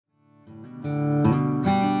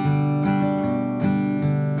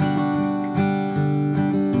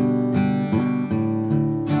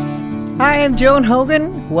I'm Joan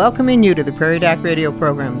Hogan, welcoming you to the Prairie Doc Radio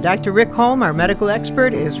program. Dr. Rick Holm, our medical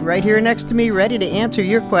expert, is right here next to me, ready to answer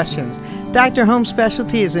your questions. Dr. Holm's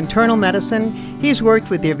specialty is internal medicine. He's worked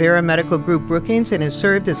with the Avera Medical Group Brookings and has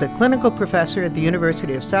served as a clinical professor at the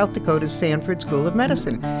University of South Dakota's Sanford School of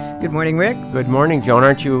Medicine. Good morning, Rick. Good morning, Joan.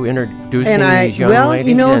 Aren't you introducing these young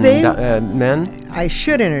ladies and men? I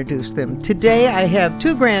should introduce them. Today I have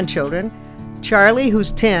two grandchildren, Charlie,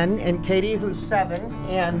 who's 10, and Katie, who's 7,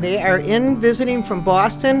 and they are visiting from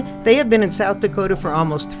Boston. They have been in South Dakota for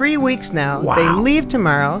almost 3 weeks now. Wow. They leave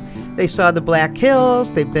tomorrow. They saw the Black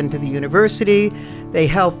Hills. They've been to the university. They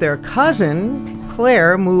helped their cousin,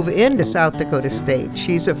 Claire, move into South Dakota State.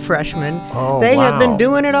 She's a freshman. They have been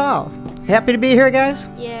doing it all. Happy to be here, guys?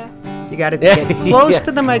 Yeah. You got to get close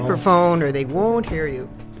to the microphone or they won't hear you.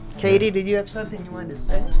 Katie, did you have something you wanted to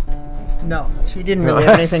say? No, she didn't really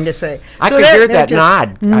have anything to say. I could hear that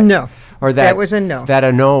nod. No. Or that was a no. That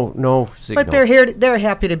a no signal. But they're here. They're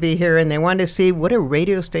happy to be here, and they wanted to see what a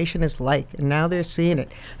radio station is like, and now they're seeing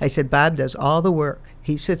it. I said, Bob does all the work.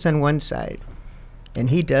 He sits on one side, and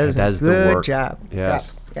he does a good job.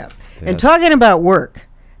 Yes. Yeah. And talking about work,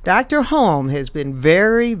 Dr. Holm has been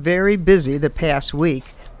very, very busy the past week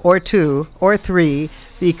or 2 or 3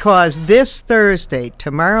 because this Thursday,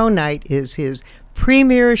 tomorrow night, is his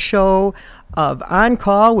premiere show of On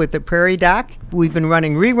Call with the Prairie Doc. We've been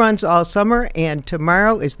running reruns all summer, and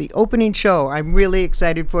tomorrow is the opening show. I'm really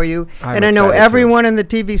excited for you. And I know everyone on the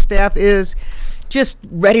TV staff is just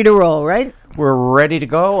ready to roll, right? We're ready to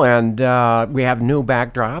go, and we have new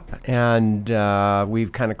backdrop, and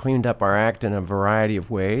we've kind of cleaned up our act in a variety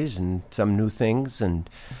of ways and some new things. And,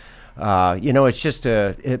 it's just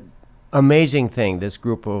an amazing thing, this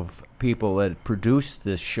group of people that produce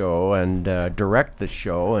this show and direct the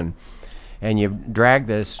show, and you drag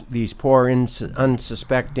these poor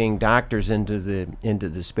unsuspecting doctors into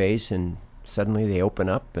the space, and suddenly they open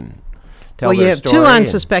up and tell their story. Well, you have 2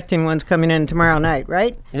 unsuspecting ones coming in tomorrow night,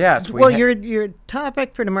 right? Yes. Your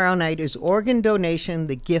topic for tomorrow night is organ donation,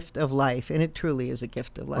 the gift of life, and it truly is a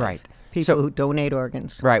gift of life. Right. People who donate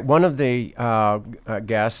organs. Right. One of the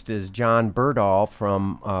guests is John Berdahl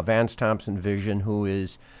from Vance Thompson Vision, who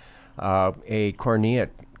is a cornea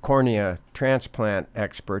transplant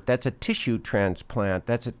expert. That's a tissue transplant.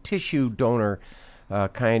 That's a tissue donor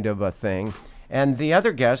kind of a thing. And the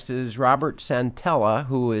other guest is Robert Santella,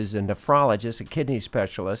 who is a nephrologist, a kidney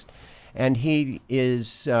specialist, and he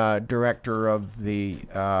is director of the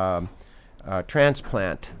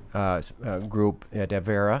transplant group at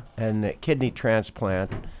Avera, and the kidney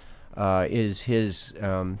transplant is his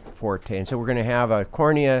forte. And so we're going to have a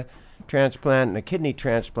cornea transplant and a kidney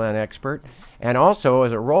transplant expert. And also,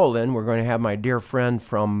 as a roll-in, we're going to have my dear friend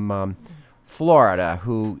from Florida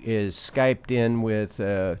who is Skyped in with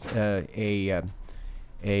a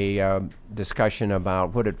discussion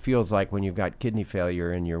about what it feels like when you've got kidney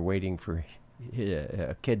failure and you're waiting for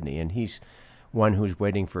a kidney. And he's one who's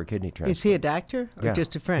waiting for a kidney transplant. Is he a doctor or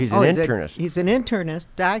just a friend? He's an internist. He's an internist,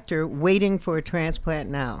 doctor, waiting for a transplant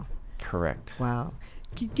now. Correct. Wow.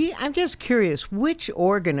 I'm just curious, which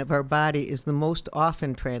organ of our body is the most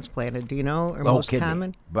often transplanted? Do you know, or most kidney.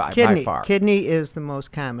 common? By far. Kidney is the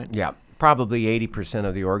most common. Yeah, probably 80%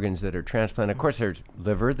 of the organs that are transplanted. Of course, there's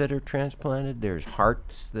liver that are transplanted. There's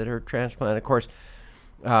hearts that are transplanted. Of course,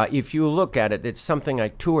 if you look at it, it's something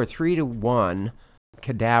like 2 or 3 to 1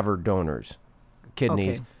 cadaver donors,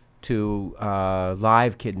 kidneys, to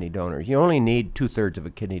live kidney donors. You only need 2/3 of a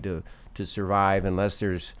kidney to survive, unless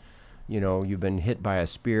there's you've been hit by a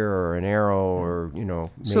spear or an arrow or, major.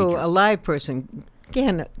 So a live person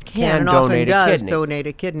can and donate often does kidney. donate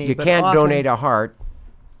a kidney. You but can't often donate a heart.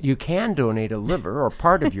 You can donate a liver or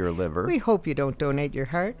part of your liver. We hope you don't donate your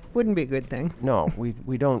heart. Wouldn't be a good thing. No, we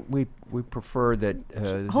don't. We prefer that.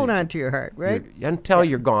 Hold on to your heart, right? Until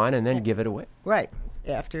you're gone, and then give it away. Right.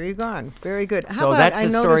 After you're gone. Very good. So that's the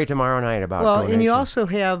story tomorrow night about donation. And you also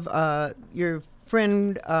have your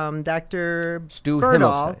friend, Dr. Stu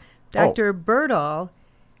Berdahl. Himmelstein. Dr. Berdahl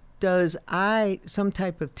does some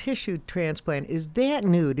type of tissue transplant. Is that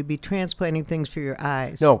new, to be transplanting things for your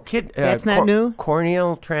eyes? No, that's not new?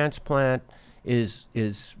 Corneal transplant is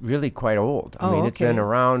really quite old. I mean, it's been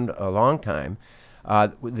around a long time.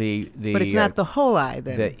 But it's not the whole eye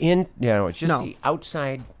then. It's just the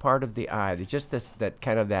outside part of the eye. It's just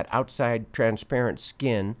that outside transparent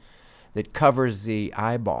skin that covers the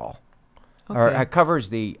eyeball, or covers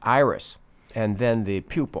the iris, and then the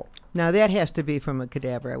pupil. Now that has to be from a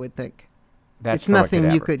cadaver, I would think. That's it's nothing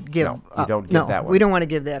you could give. No, you don't give that one. We don't want to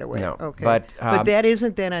give that away. No, okay. but that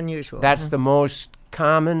isn't that unusual. That's the most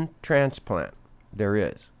common transplant there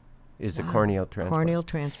is. is the corneal transplant. Corneal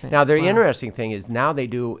transplant. Now, the interesting thing is now they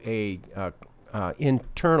do a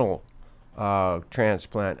internal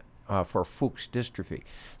transplant for Fuchs dystrophy.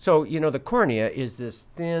 So, the cornea is this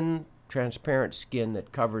thin, transparent skin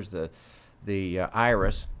that covers the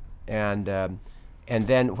iris, and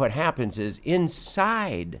then what happens is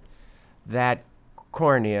inside that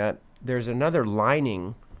cornea, there's another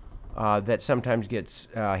lining that sometimes gets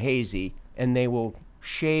hazy, and they will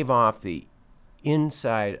shave off the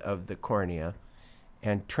inside of the cornea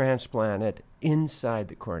and transplant it inside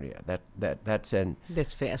the cornea. That's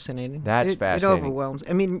fascinating. That's fascinating. It overwhelms.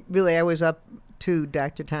 I mean, really, I was up to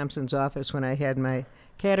Dr. Thompson's office when I had my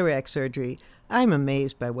cataract surgery. I'm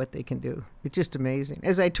amazed by what they can do. It's just amazing.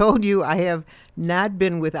 As I told you, I have not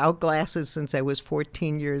been without glasses since I was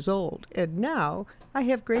 14 years old. And now I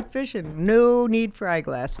have great vision. No need for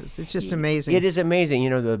eyeglasses. It's just amazing. It is amazing.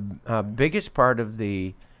 The biggest part of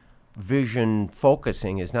the vision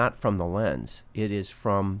focusing is not from the lens. It is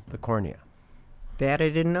from the cornea. That I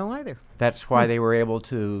didn't know either. That's why they were able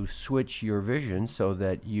to switch your vision so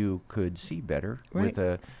that you could see better with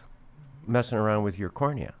messing around with your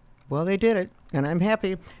cornea. Well, they did it, and I'm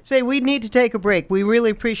happy. Say, we need to take a break. We really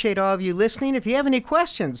appreciate all of you listening. If you have any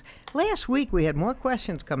questions, last week we had more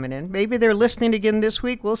questions coming in. Maybe they're listening again this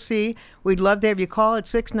week. We'll see. We'd love to have you call at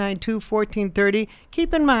 692-1430.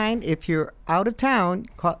 Keep in mind, if you're out of town,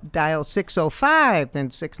 dial 605, then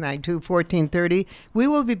 692-1430. We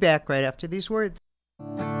will be back right after these words.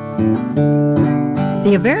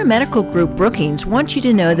 The Avera Medical Group Brookings wants you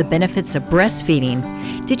to know the benefits of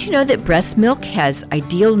breastfeeding. Did you know that breast milk has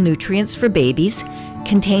ideal nutrients for babies,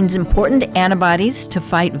 contains important antibodies to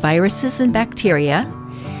fight viruses and bacteria,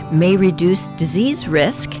 may reduce disease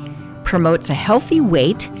risk, promotes a healthy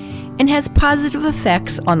weight, and has positive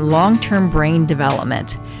effects on long-term brain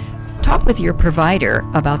development? Talk with your provider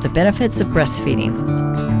about the benefits of breastfeeding.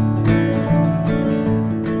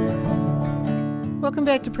 Welcome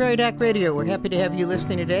back to Prairie Doc Radio. We're happy to have you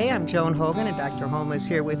listening today. I'm Joan Hogan, and Dr. Holm is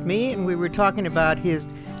here with me, and we were talking about his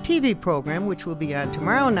TV program, which will be on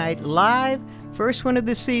tomorrow night, live, first one of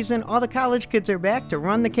the season. All the college kids are back to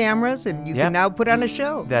run the cameras, and you can now put on a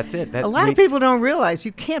show. That's it. A lot of people don't realize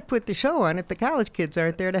you can't put the show on if the college kids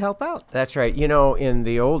aren't there to help out. That's right. In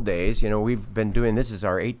the old days, we've been doing, this is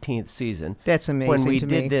our 18th season. That's amazing. When we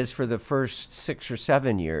did this for the first 6 or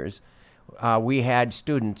 7 years, we had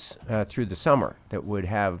students through the summer that would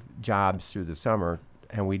have jobs through the summer,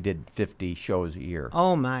 and we did 50 shows a year.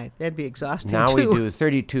 Oh, my. That'd be exhausting, Now we do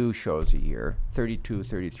 32 shows a year, 32,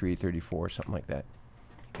 33, 34, something like that.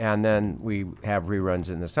 And then we have reruns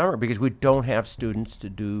in the summer because we don't have students to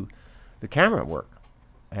do the camera work.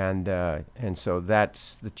 And so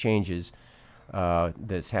that's the changes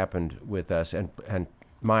that's happened with us. And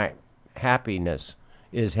my happiness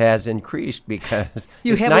has increased because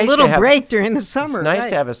you have a little break during the summer. It's nice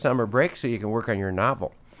to have a summer break so you can work on your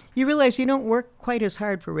novel. You realize you don't work quite as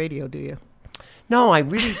hard for radio, do you? No,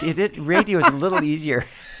 radio is a little easier.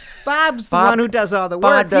 Bob's the one who does all the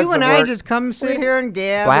work. You and I just come sit here and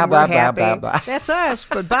gab and we're happy. That's us.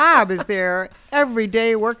 But Bob is there every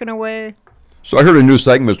day working away. So I heard a new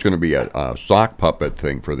segment's going to be a sock puppet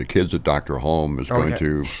thing for the kids at Dr. Holm is going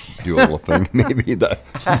to do a little thing. Maybe that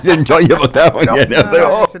didn't tell you about that one yet.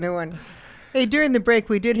 That's a new one. Hey, during the break,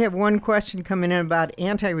 we did have one question coming in about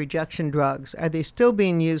anti-rejection drugs. Are they still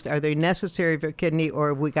being used? Are they necessary for kidney, or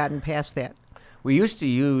have we gotten past that? We used to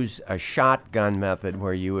use a shotgun method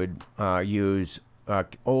where you would use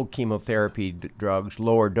old chemotherapy drugs,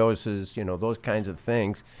 lower doses, those kinds of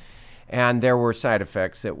things. And there were side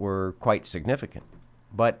effects that were quite significant.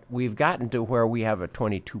 But we've gotten to where we have a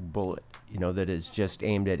 22 bullet, that is just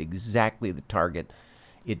aimed at exactly the target.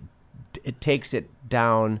 It takes it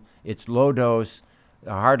down. It's low dose,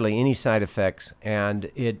 hardly any side effects,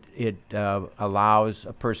 and it allows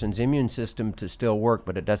a person's immune system to still work,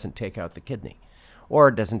 but it doesn't take out the kidney, or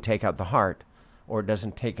it doesn't take out the heart, or it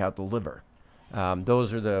doesn't take out the liver.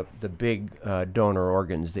 Those are the big donor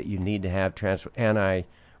organs that you need to have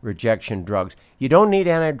anti-rejection drugs. You don't need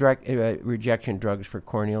anti-rejection drugs for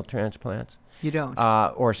corneal transplants. You don't.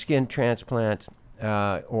 Or skin transplants,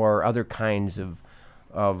 or other kinds of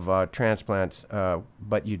transplants,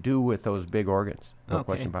 but you do with those big organs. No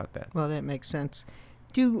question about that. Well, that makes sense.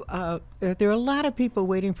 Are there a lot of people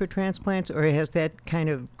waiting for transplants, or has that kind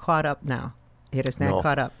of caught up now? It has not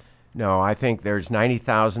caught up. No, I think there's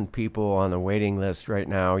 90,000 people on the waiting list right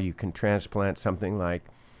now. You can transplant something like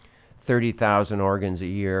 30,000 organs a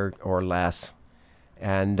year or less.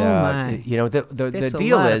 And the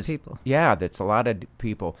deal is, that's a lot of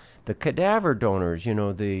people. The cadaver donors,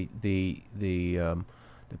 the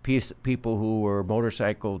people who were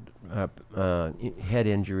motorcycle head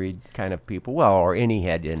injury kind of people, well, or any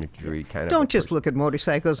head injury kind of. Don't just person. Look at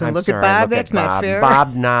motorcycles and I'm look sorry, at Bob. look That's at not Bob. fair.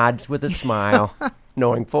 Bob nods with a smile,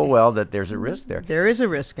 knowing full well that there's a risk there. There is a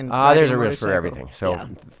risk in There's riding a risk for motorcycle. everything. So Yeah.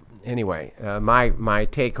 anyway, my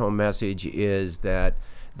take-home message is that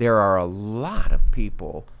there are a lot of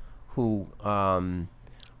people who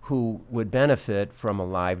would benefit from a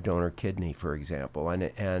live donor kidney, for example,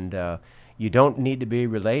 and you don't need to be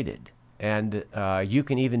related, and you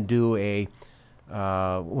can even do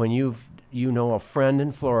when you know a friend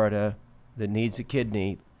in Florida that needs a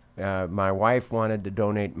kidney. My wife wanted to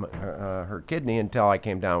donate her kidney until I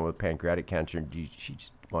came down with pancreatic cancer, and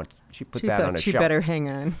she put that on a she shelf. better hang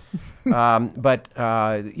on. But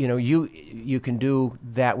you can do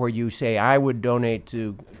that where you say, I would donate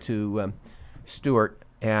to Stuart,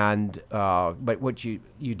 and but what you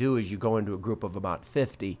do is you go into a group of about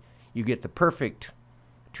 50. You get the perfect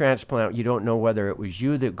transplant. You don't know whether it was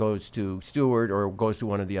you that goes to Stuart or goes to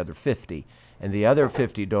one of the other 50, and the other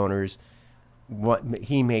 50 donors.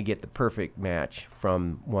 He may get the perfect match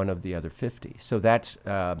from one of the other 50. So that's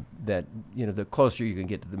the closer you can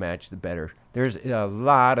get to the match, the better. There's a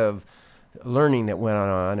lot of learning that went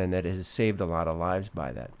on, and that has saved a lot of lives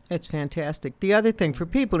by that. It's fantastic. The other thing for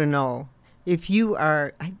people to know, if you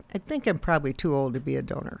are, I think I'm probably too old to be a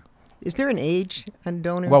donor. Is there an age on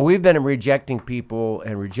donors? Well, we've been rejecting people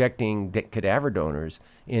and rejecting cadaver donors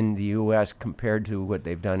in the U.S. compared to what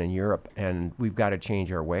they've done in Europe, and we've got to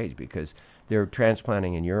change our ways because they're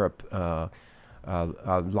transplanting in Europe a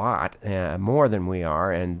lot, more than we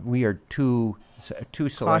are, and we are too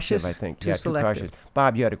selective, Cautious? I think. Too selective. Too cautious.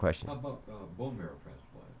 Bob, you had a question. How about bone marrow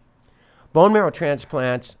transplant? Bone marrow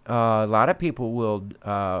transplants, a lot of people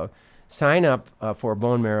will sign up for a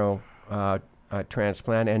bone marrow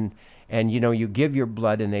transplant, and you give your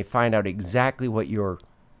blood, and they find out exactly what your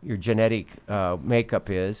genetic makeup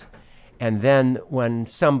is, and then when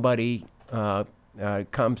somebody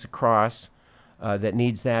comes across that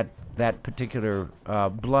needs that particular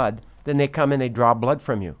blood, then they come and they draw blood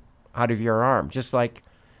from you out of your arm. Just like,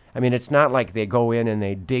 it's not like they go in and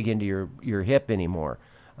they dig into your hip anymore.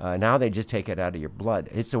 Now they just take it out of your blood.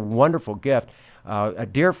 It's a wonderful gift. A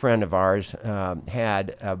dear friend of ours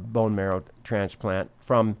had a bone marrow transplant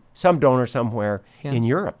from some donor somewhere in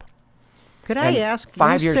Europe. Could I ask?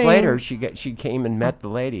 5 you're years saying- later, she came and met the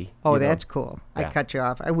lady. Oh, that's cool. Yeah. I cut you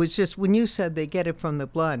off. I was just, when you said they get it from the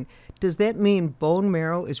blood, does that mean bone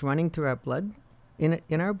marrow is running through our blood, in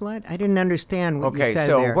our blood? I didn't understand what you said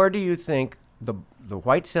so there. where do you think the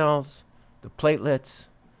white cells, the platelets,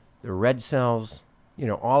 the red cells,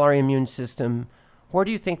 all our immune system, where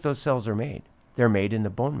do you think those cells are made? They're made in the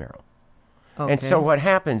bone marrow. Okay. And so what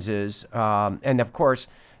happens is, and of course,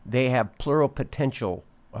 they have pluripotential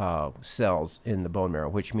cells in the bone marrow,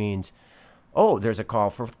 which means, there's a call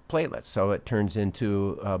for platelets, so it turns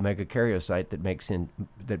into a megakaryocyte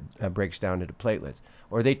that breaks down into platelets,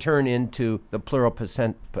 or they turn into the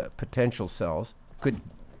pluripotential cells, could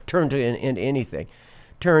turn into anything,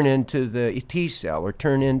 turn into the T cell, or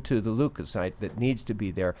turn into the leukocyte that needs to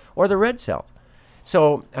be there, or the red cell.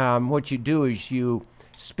 So what you do is you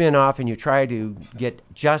spin off and you try to get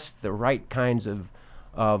just the right kinds of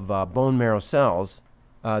bone marrow cells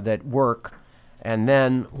that work. And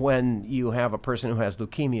then when you have a person who has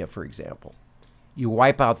leukemia, for example, you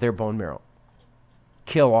wipe out their bone marrow,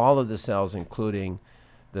 kill all of the cells, including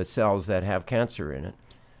the cells that have cancer in it,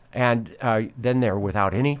 and then they're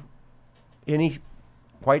without any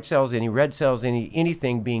white cells, any red cells,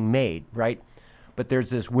 anything being made, right? But there's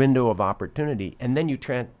this window of opportunity, and then you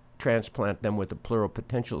transplant them with a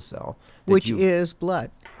pluripotential cell, which is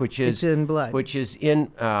blood. It's in blood. Which is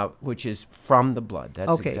from the blood. That's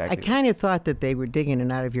okay. exactly. I kind of thought that they were digging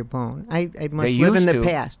it out of your bone. I must They live in used the to.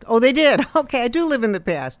 past. Oh, they did. Okay, I do live in the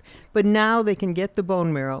past. But now they can get the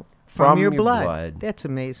bone marrow from your blood. That's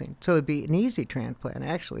amazing. So it'd be an easy transplant,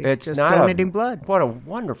 actually. It's just not donating blood. What a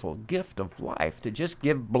wonderful gift of life to just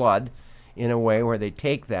give blood in a way where they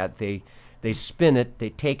take that, they spin it, they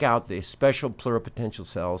take out the special pluripotential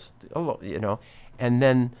cells, and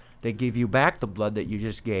then they give you back the blood that you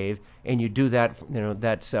just gave, and you do that.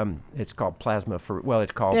 That's it's called plasma. It's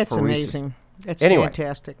called That's pheresis. Amazing. That's Anyway.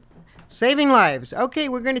 fantastic. Saving lives. Okay,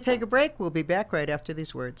 we're going to take a break. We'll be back right after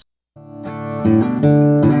these words.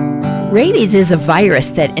 Rabies is a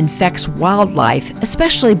virus that infects wildlife,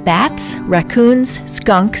 especially bats, raccoons,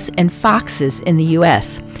 skunks, and foxes in the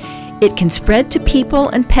U.S. It can spread to people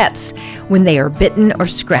and pets when they are bitten or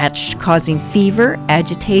scratched, causing fever,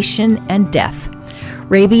 agitation, and death.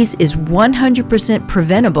 Rabies is 100%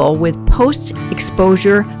 preventable with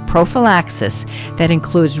post-exposure prophylaxis that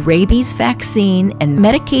includes rabies vaccine and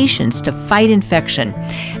medications to fight infection,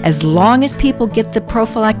 as long as people get the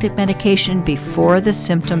prophylactic medication before the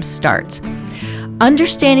symptoms starts.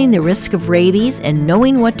 Understanding the risk of rabies and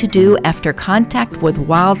knowing what to do after contact with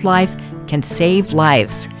wildlife can save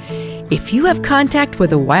lives. If you have contact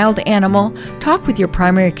with a wild animal, talk with your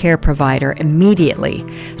primary care provider immediately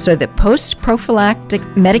so that post-prophylactic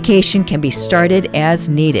medication can be started as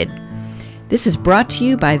needed. This is brought to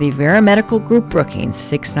you by the Vera Medical Group Brookings,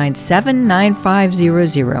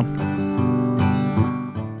 697-9500.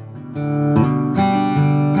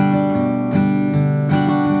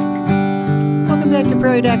 Back to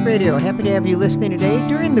Prairie Doc Radio. Happy to have you listening today.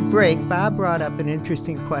 During the break, Bob brought up an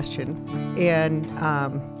interesting question, and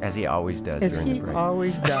as he always does. As during he the break.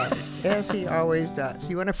 always does. As he always does.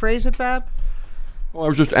 You want to phrase it, Bob? Well, I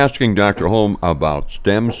was just asking Dr. Holm about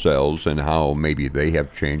stem cells and how maybe they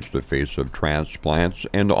have changed the face of transplants,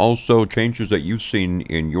 and also changes that you've seen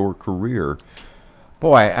in your career.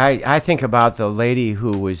 Boy, I think about the lady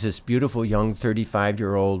who was this beautiful young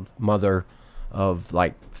 35-year-old mother of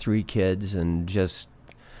like 3 kids and just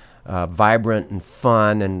vibrant and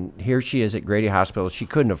fun. And here she is at Grady Hospital. They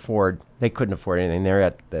couldn't afford anything. They're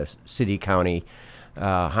at the city county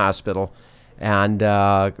hospital. And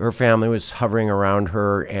her family was hovering around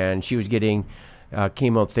her, and she was getting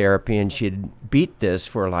chemotherapy, and she'd beat this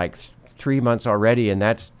for like 3 months already. And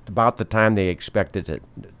that's about the time they expected it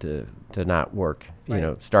to not work,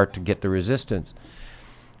 Right. Start to get the resistance.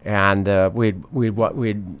 And we'd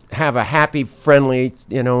have a happy, friendly,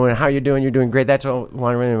 and how you doing? You're doing great. That's all.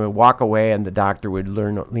 We'd walk away, and the doctor would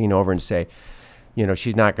lean over and say,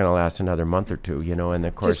 she's not going to last another month or two, and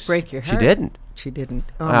of course, Just break your heart. she didn't. She didn't.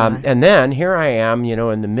 Oh, my. And then here I am,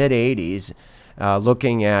 in the mid '80s,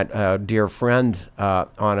 looking at a dear friend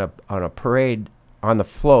on a parade on a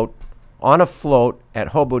float at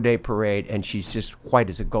Hobo Day Parade, and she's just white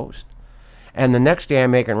as a ghost. And the next day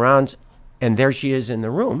I'm making rounds, and there she is in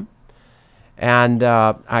the room. And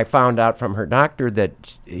I found out from her doctor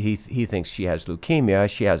that he thinks she has leukemia.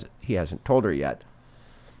 He hasn't told her yet.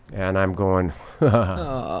 And I'm going,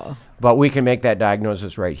 Oh. But we can make that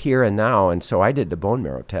diagnosis right here and now. And so I did the bone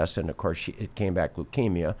marrow test, and of course it came back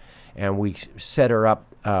leukemia. And we set her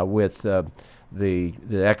up with the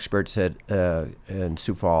experts in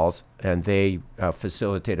Sioux Falls, and they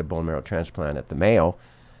facilitate a bone marrow transplant at the Mayo,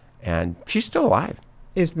 and she's still alive.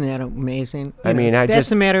 Isn't that amazing? I mean,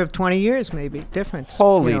 that's a matter of 20 years, maybe, difference.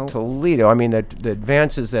 Holy Toledo. I mean, the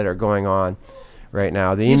advances that are going on right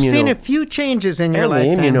now. You've seen a few changes in your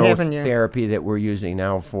lifetime, haven't you? The immunotherapy that we're using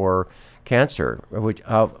now for cancer, which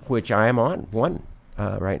I am on one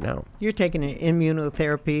right now. You're taking an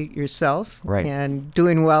immunotherapy yourself, right, and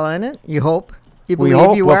doing well in it, you hope. You we believe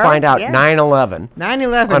hope you we'll are? find out. Yeah. 9/11.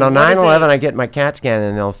 9/11. On a 9/11, I get my CAT scan,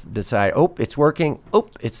 and they'll decide, it's working.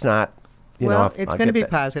 It's not. It's going to be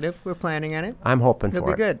positive. We're planning on it. I'm hoping It'll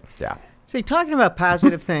for be good. Yeah. See, talking about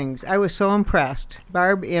positive things, I was so impressed.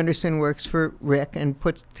 Barb Anderson works for Rick and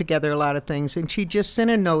puts together a lot of things, and she just sent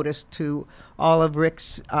a notice to all of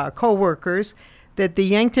Rick's co-workers that the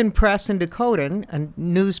Yankton Press in Dakotan, a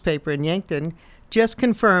newspaper in Yankton, just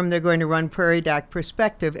confirmed they're going to run Prairie Doc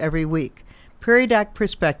Perspective every week. Prairie Doc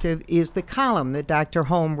Perspective is the column that Dr.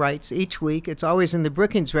 Holm writes each week. It's always in the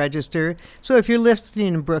Brookings Register. So if you're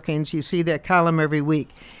listening in Brookings, you see that column every week.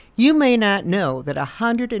 You may not know that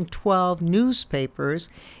 112 newspapers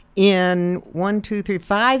in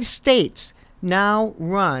 5 states now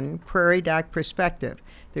run Prairie Doc Perspective.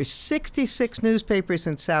 There's 66 newspapers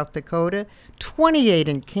in South Dakota, 28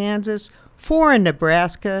 in Kansas, 4 in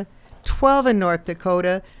Nebraska, 12 in North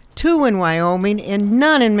Dakota, 2 in Wyoming, and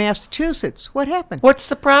none in Massachusetts. What happened? What's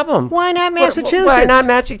the problem? Why not Massachusetts? Why not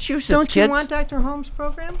Massachusetts, Don't kids? you want Dr. Holmes'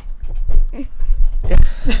 program?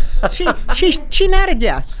 she nodded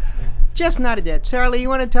yes. Just nodded yes. Charlie, you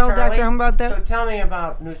want to tell Dr. Holmes about that? So tell me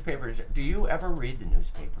about newspapers. Do you ever read the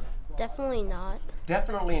newspaper? Definitely not.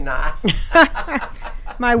 Definitely not.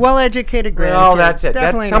 My well-educated grandkids. Well, that's it.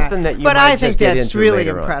 Definitely That's something not. that you But might I think just get that's into really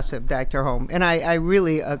later on. impressive, Dr. Holmes. And I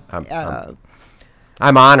really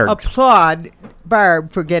I'm honored. applaud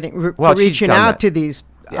Barb for Well, she's reaching done out that. to these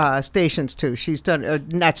stations too. She's done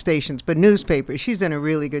not stations but newspapers. She's done a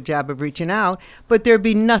really good job of reaching out. But there'd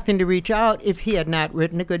be nothing to reach out if he had not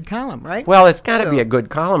written a good column, right? Well, it's got to So- be a good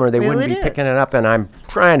column, or they Well, wouldn't it be picking is. it up. And I'm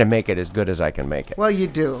trying to make it as good as I can make it. Well, you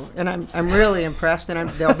do, and I'm really impressed. And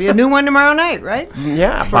there'll be a new one tomorrow night, right?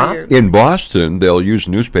 Yeah, For Bob. your- In Boston, they'll use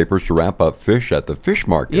newspapers to wrap up fish at the fish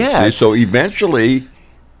market. Yes. See? So eventually,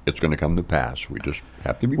 it's going to come to pass. We just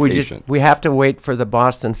have to be patient. We have to wait for the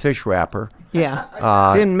Boston fish wrapper. Yeah.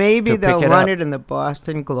 Then maybe to they'll pick it run up. it in the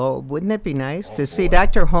Boston Globe. Wouldn't that be nice to see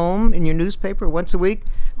Dr. Holm in your newspaper once a week?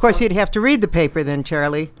 Of course, you'd have to read the paper then,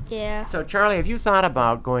 Charlie. Yeah. So, Charlie, have you thought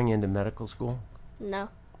about going into medical school? No.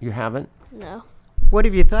 You haven't? No. What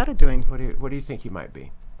have you thought of doing? What do you think you might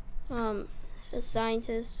be? A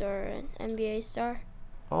scientist or an NBA star.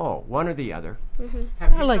 Oh, one or the other. Mm-hmm.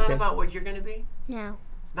 Have you I like thought that. about what you're going to be? No.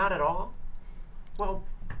 Not at all? Well,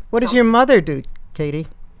 What does your mother do, Katie?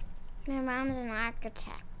 My mom's an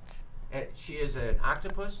architect. she is an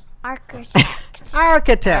octopus? Architect.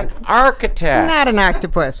 Architect. Architect. Not an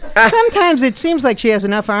octopus. Sometimes it seems like she has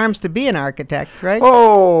enough arms to be an architect, right?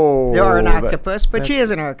 Oh. Or an but- octopus, but she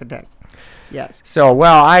is an architect. Yes. So,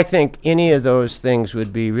 well, I think any of those things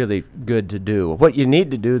would be really good to do. What you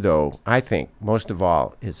need to do, though, I think, most of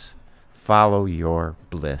all, is follow your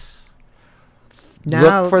bliss.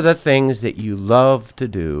 Now, Look for the things that you love to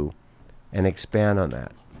do and expand on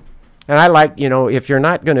that. And I like, if you're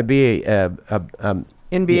not going to be an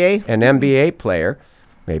NBA. NBA player,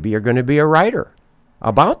 maybe you're going to be a writer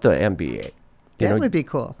about the NBA. That would be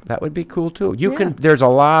cool. That would be cool, too. You Yeah. can. There's a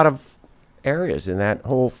lot of areas in that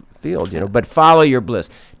whole field, but follow your bliss.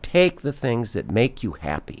 Take the things that make you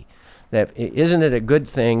happy. Isn't it a good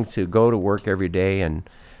thing to go to work every day and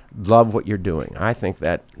love what you're doing? I think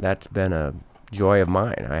that's been a joy of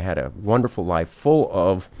mine. I had a wonderful life full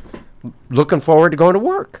of looking forward to going to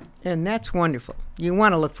work. And that's wonderful. You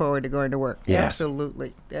want to look forward to going to work. Yes.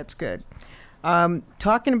 Absolutely. That's good.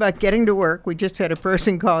 Talking about getting to work, we just had a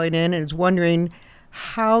person calling in and is wondering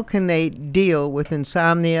how can they deal with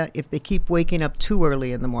insomnia if they keep waking up too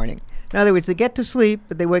early in the morning. In other words, they get to sleep,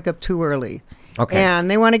 but they wake up too early. Okay. And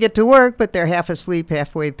they want to get to work, but they're half asleep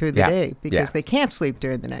halfway through the Yeah. day because Yeah. they can't sleep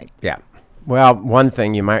during the night. Yeah. Well, one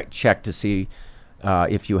thing you might check to see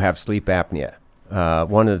if you have sleep apnea.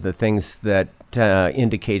 One of the things that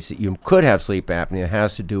indicates that you could have sleep apnea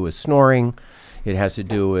has to do with snoring. It has to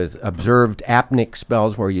do with observed apneic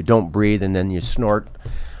spells where you don't breathe and then you snort.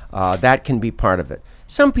 That can be part of it.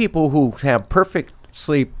 Some people who have perfect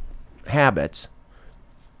sleep habits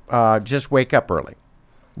just wake up early.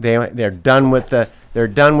 They're done with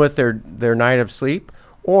their night of sleep.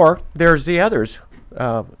 Or there's the others.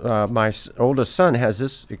 My oldest son has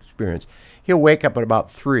this experience. He'll wake up at about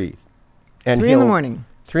 3. And 3 in the morning.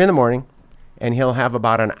 3 in the morning, and he'll have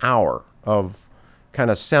about an hour of kind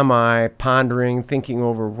of semi-pondering, thinking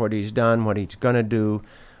over what he's done, what he's going to do.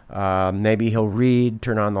 Maybe he'll read,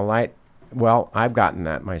 turn on the light. Well, I've gotten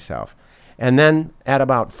that myself. And then at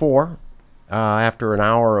about 4, after an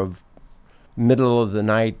hour of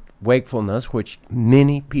middle-of-the-night wakefulness, which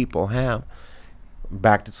many people have,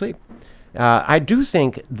 back to sleep. I do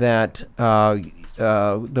think that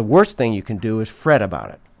the worst thing you can do is fret about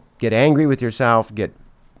it. Get angry with yourself,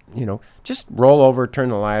 just roll over, turn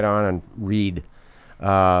the light on, and read.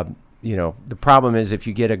 The problem is if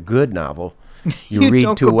you get a good novel, you read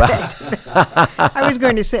don't too go well. back to that. I was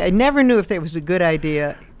going to say, I never knew if that was a good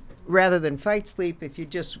idea, rather than fight sleep, if you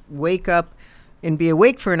just wake up and be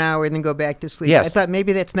awake for an hour and then go back to sleep. Yes. I thought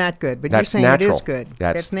maybe that's not good, but That's you're saying natural. it is good.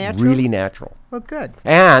 That's natural? really natural. Well, good.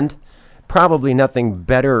 And probably nothing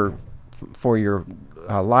better for your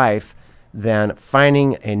life than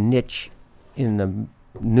finding a niche in the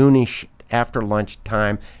noonish after lunch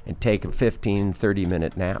time and take a 15,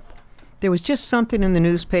 30-minute nap. There was just something in the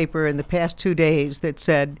newspaper in the past 2 days that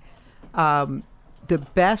said the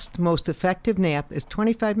best, most effective nap is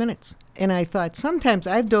 25 minutes. And I thought, sometimes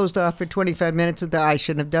I've dozed off for 25 minutes and thought I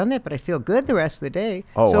shouldn't have done that, but I feel good the rest of the day.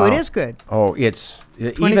 Oh, so wow. it is good. Oh, it's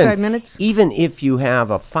 25 minutes? Even if you have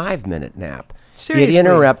a 5-minute nap, Seriously. it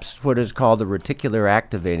interrupts what is called the reticular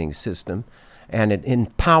activating system, and it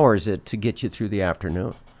empowers it to get you through the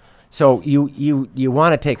afternoon. So you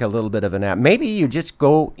want to take a little bit of a nap. Maybe you just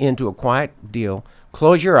go into a quiet deal,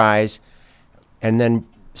 close your eyes, and then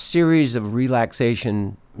series of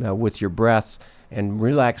relaxation with your breath, and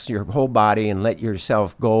relax your whole body and let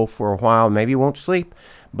yourself go for a while. Maybe you won't sleep,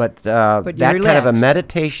 but that you're kind of a relaxed.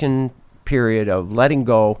 meditation period of letting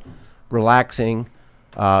go, relaxing,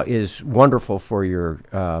 is wonderful for your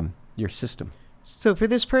system. So for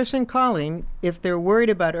this person calling, if they're worried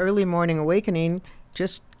about early morning awakening,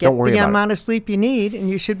 just get Don't worry the about amount of sleep you need and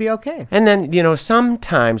you should be okay. And then,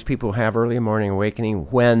 sometimes people have early morning awakening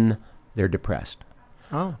when they're depressed.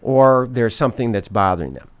 Oh. Or there's something that's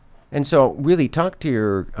bothering them. And so really talk to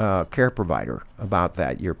your care provider about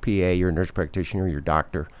that, your PA, your nurse practitioner, your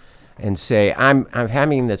doctor, and say, I'm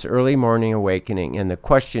having this early morning awakening, and the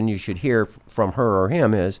question you should hear from her or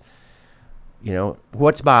him is,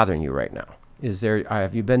 what's bothering you right now?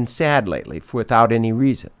 Have you been sad lately without any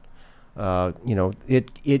reason?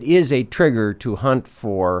 It is a trigger to hunt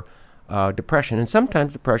for depression, and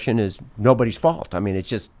sometimes depression is nobody's fault. I mean, it's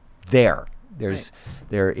just there.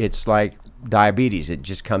 It's like diabetes. It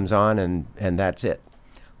just comes on, and that's it.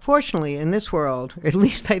 Fortunately, in this world, at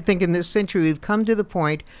least I think in this century, we've come to the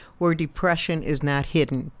point where depression is not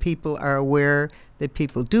hidden. People are aware that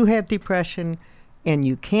people do have depression, and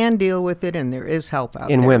you can deal with it, and there is help out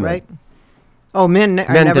in there, women. Right? Oh, men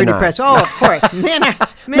are never deny. depressed. Oh, of course. Men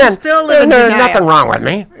still live in There's denial. nothing wrong with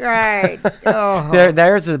me. Right. Oh.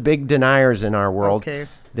 There's the big deniers in our world. Okay.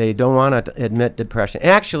 They don't want to admit depression.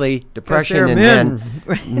 Actually, depression in men.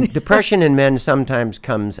 depression in men sometimes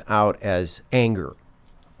comes out as anger,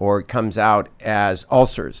 or it comes out as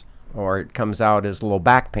ulcers, or it comes out as low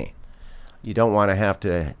back pain. You don't want to have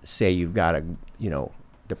to say you've got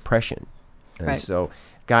depression. And Right. so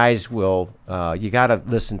guys will, you got to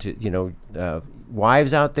listen to,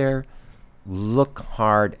 wives out there, look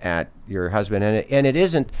hard at your husband. And it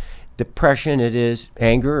isn't depression, it is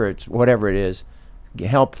anger, it's whatever it is.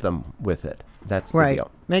 Help them with it. That's the Right. deal.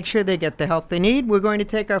 Make sure they get the help they need. We're going to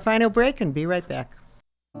take our final break and be right back.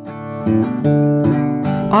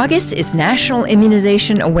 August is National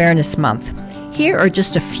Immunization Awareness Month. Here are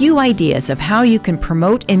just a few ideas of how you can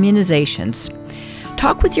promote immunizations.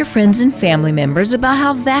 Talk with your friends and family members about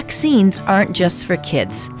how vaccines aren't just for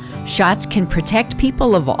kids. Shots can protect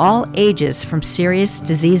people of all ages from serious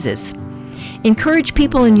diseases. Encourage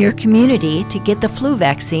people in your community to get the flu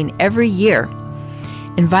vaccine every year.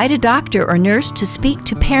 Invite a doctor or nurse to speak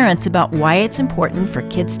to parents about why it's important for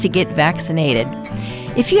kids to get vaccinated.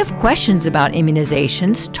 If you have questions about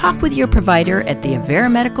immunizations, talk with your provider at the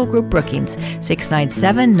Avera Medical Group Brookings,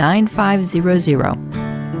 697-9500.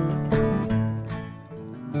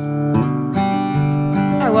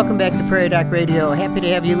 Hi, welcome back to Prairie Doc Radio. Happy to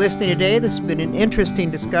have you listening today. This has been an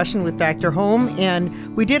interesting discussion with Dr. Holm,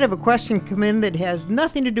 and we did have a question come in that has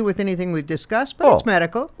nothing to do with anything we've discussed, but it's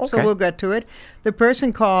medical, so okay. we'll get to it. The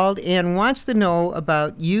person called and wants to know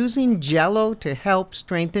about using Jell-O to help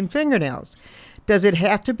strengthen fingernails. Does it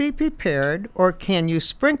have to be prepared, or can you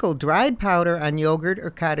sprinkle dried powder on yogurt or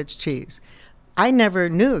cottage cheese? I never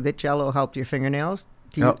knew that Jell-O helped your fingernails.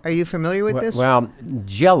 Are you familiar with this? Well,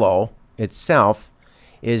 Jell-O itself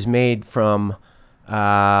is made from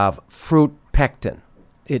fruit pectin.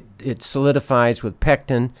 It solidifies with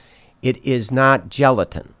pectin. It is not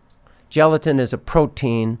gelatin. Gelatin is a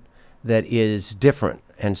protein that is different.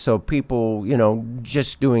 And so people,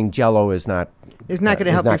 just doing Jell-O is not... It's not going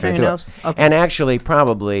to help your fingernails? Okay. And actually,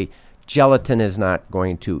 probably, gelatin is not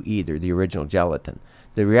going to either, the original gelatin.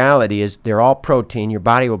 The reality is they're all protein. Your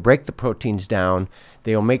body will break the proteins down.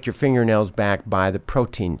 They will make your fingernails back by the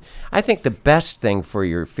protein. I think the best thing for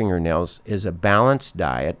your fingernails is a balanced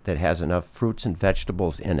diet that has enough fruits and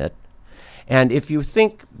vegetables in it. And if you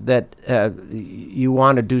think that you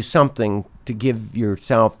want to do something to give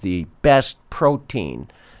yourself the best protein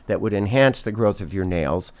that would enhance the growth of your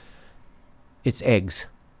nails, it's eggs.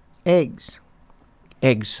 Eggs.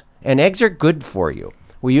 And eggs are good for you.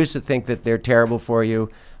 We used to think that they're terrible for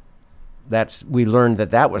you. We learned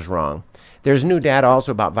that was wrong. There's new data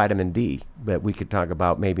also about vitamin D that we could talk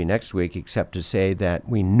about maybe next week, except to say that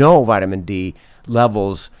we know vitamin D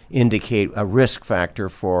levels indicate a risk factor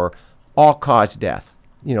for all-cause death.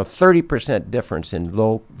 30% difference in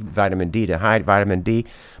low vitamin D to high vitamin D.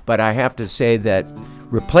 But I have to say that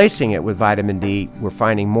replacing it with vitamin D, we're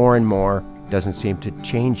finding more and more doesn't seem to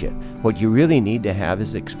change it. What you really need to have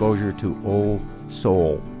is exposure to Old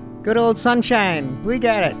Soul. Good old sunshine. We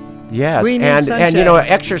got it. Yes, We need and sunshine.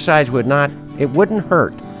 exercise wouldn't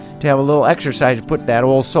hurt to have a little exercise to put that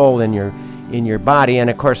Old Soul in your body. And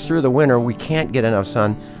of course, through the winter we can't get enough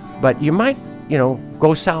sun, but you might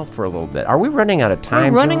go south for a little bit. Are we running out of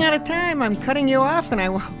time? We're running Joe? out of time. I'm cutting you off, and I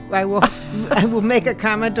will make a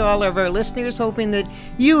comment to all of our listeners, hoping that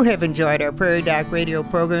you have enjoyed our Prairie Doc radio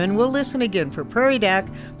program, and we'll listen again for Prairie Doc,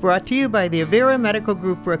 brought to you by the Avera Medical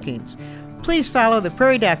Group Brookings. Please follow the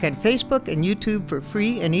Prairie Doc on Facebook and YouTube for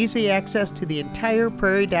free and easy access to the entire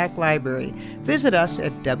Prairie Doc library. Visit us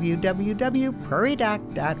at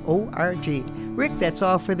www.prairiedoc.org. Rick, that's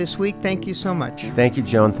all for this week. Thank you so much. Thank you,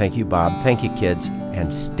 Joan. Thank you, Bob. Thank you, kids.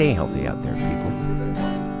 And stay healthy out there, people.